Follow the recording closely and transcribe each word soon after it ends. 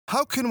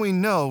How can we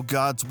know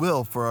God's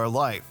will for our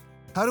life?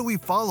 How do we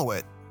follow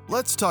it?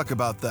 Let's talk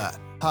about that.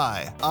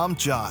 Hi, I'm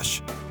Josh.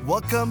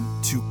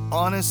 Welcome to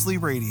Honestly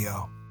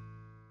Radio.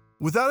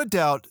 Without a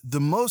doubt,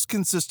 the most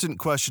consistent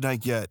question I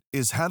get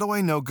is, how do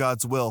I know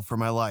God's will for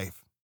my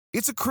life?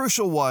 It's a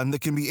crucial one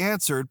that can be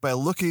answered by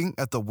looking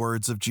at the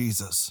words of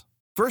Jesus.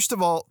 First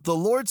of all, the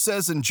Lord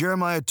says in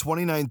Jeremiah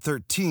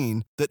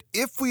 29:13 that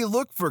if we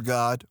look for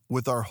God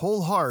with our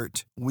whole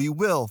heart, we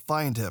will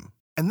find Him.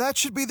 And that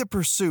should be the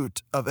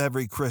pursuit of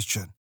every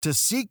Christian, to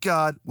seek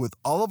God with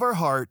all of our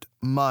heart,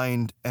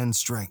 mind, and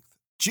strength.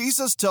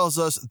 Jesus tells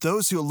us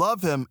those who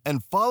love Him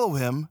and follow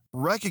Him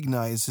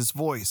recognize His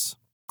voice.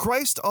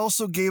 Christ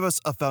also gave us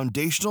a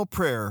foundational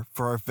prayer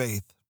for our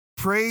faith.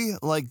 Pray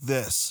like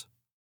this: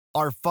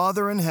 Our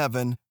Father in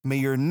heaven, may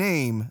your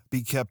name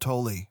be kept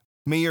holy.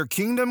 May your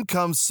kingdom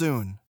come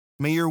soon.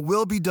 May your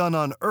will be done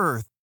on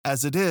earth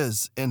as it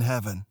is in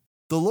heaven.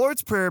 The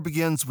Lord's Prayer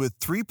begins with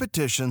 3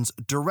 petitions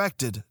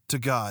directed to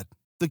God.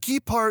 The key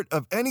part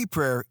of any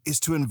prayer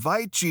is to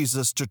invite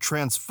Jesus to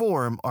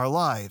transform our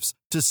lives,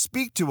 to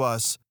speak to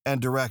us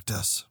and direct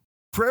us.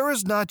 Prayer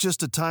is not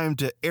just a time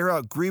to air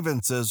out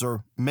grievances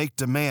or make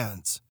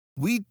demands.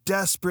 We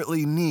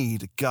desperately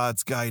need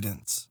God's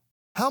guidance.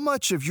 How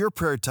much of your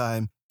prayer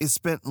time is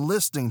spent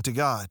listening to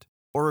God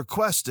or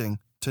requesting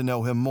to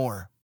know Him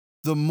more?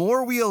 The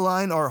more we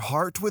align our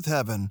heart with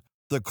heaven,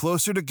 the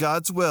closer to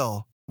God's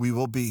will we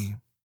will be.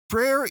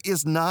 Prayer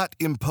is not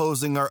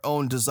imposing our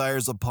own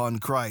desires upon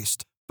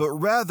Christ, but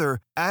rather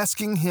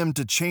asking Him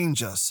to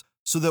change us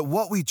so that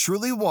what we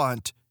truly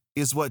want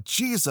is what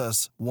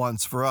Jesus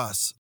wants for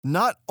us.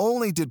 Not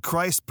only did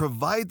Christ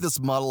provide this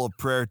model of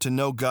prayer to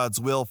know God's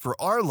will for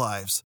our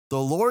lives,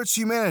 the Lord's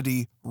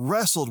humanity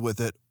wrestled with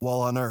it while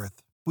on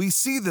earth. We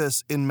see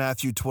this in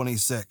Matthew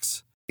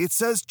 26. It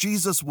says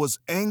Jesus was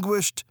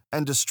anguished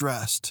and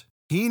distressed.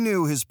 He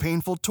knew His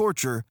painful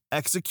torture,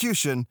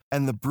 execution,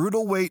 and the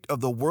brutal weight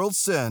of the world's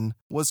sin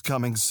was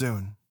coming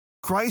soon.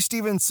 Christ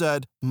even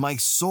said, "My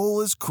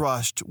soul is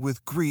crushed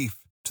with grief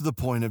to the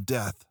point of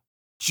death."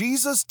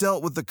 Jesus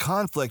dealt with the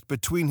conflict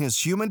between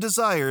His human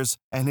desires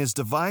and His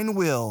divine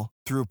will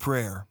through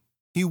prayer.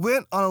 He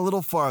went on a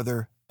little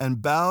farther and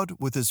bowed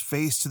with His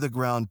face to the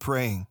ground,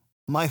 praying,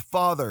 "My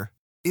Father,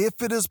 if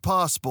it is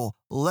possible,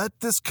 let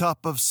this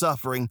cup of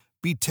suffering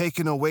be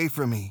taken away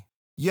from me.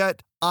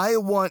 Yet I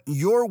want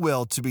your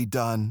will to be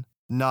done,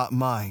 not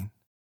mine."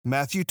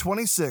 Matthew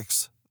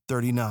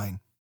 26:39.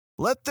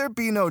 Let there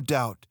be no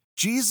doubt,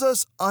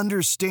 Jesus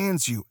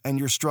understands you and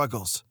your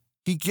struggles.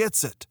 He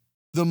gets it.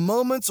 The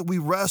moments we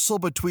wrestle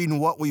between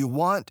what we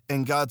want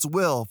and God's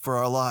will for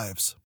our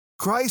lives.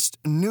 Christ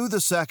knew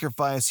the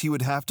sacrifice He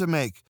would have to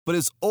make, but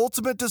His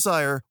ultimate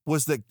desire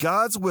was that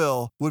God's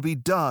will would be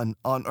done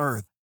on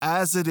earth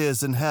as it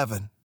is in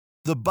heaven.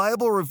 The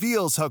Bible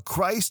reveals how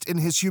Christ in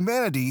His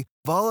humanity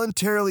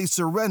voluntarily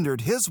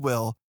surrendered His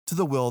will to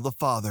the will of the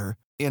Father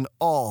in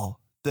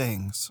all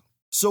things.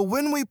 So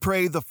when we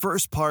pray the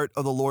first part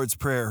of the Lord's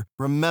Prayer,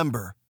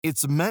 remember,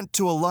 it's meant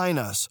to align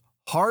us,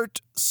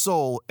 heart,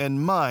 soul,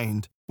 and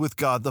mind, with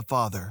God the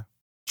Father,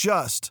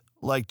 just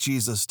like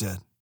Jesus did.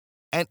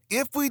 And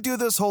if we do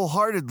this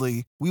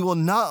wholeheartedly, we will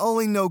not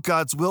only know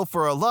God's will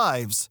for our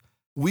lives,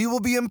 we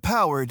will be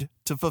empowered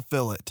to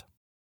fulfill it.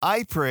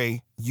 I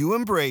pray you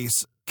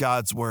embrace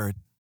God's Word.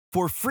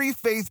 For free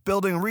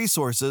faith-building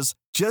resources,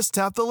 just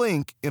tap the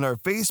link in our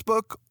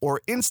Facebook or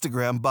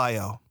Instagram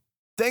bio.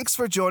 Thanks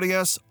for joining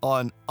us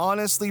on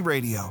Honestly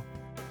Radio.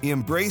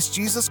 Embrace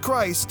Jesus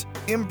Christ.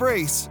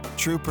 Embrace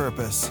true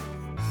purpose.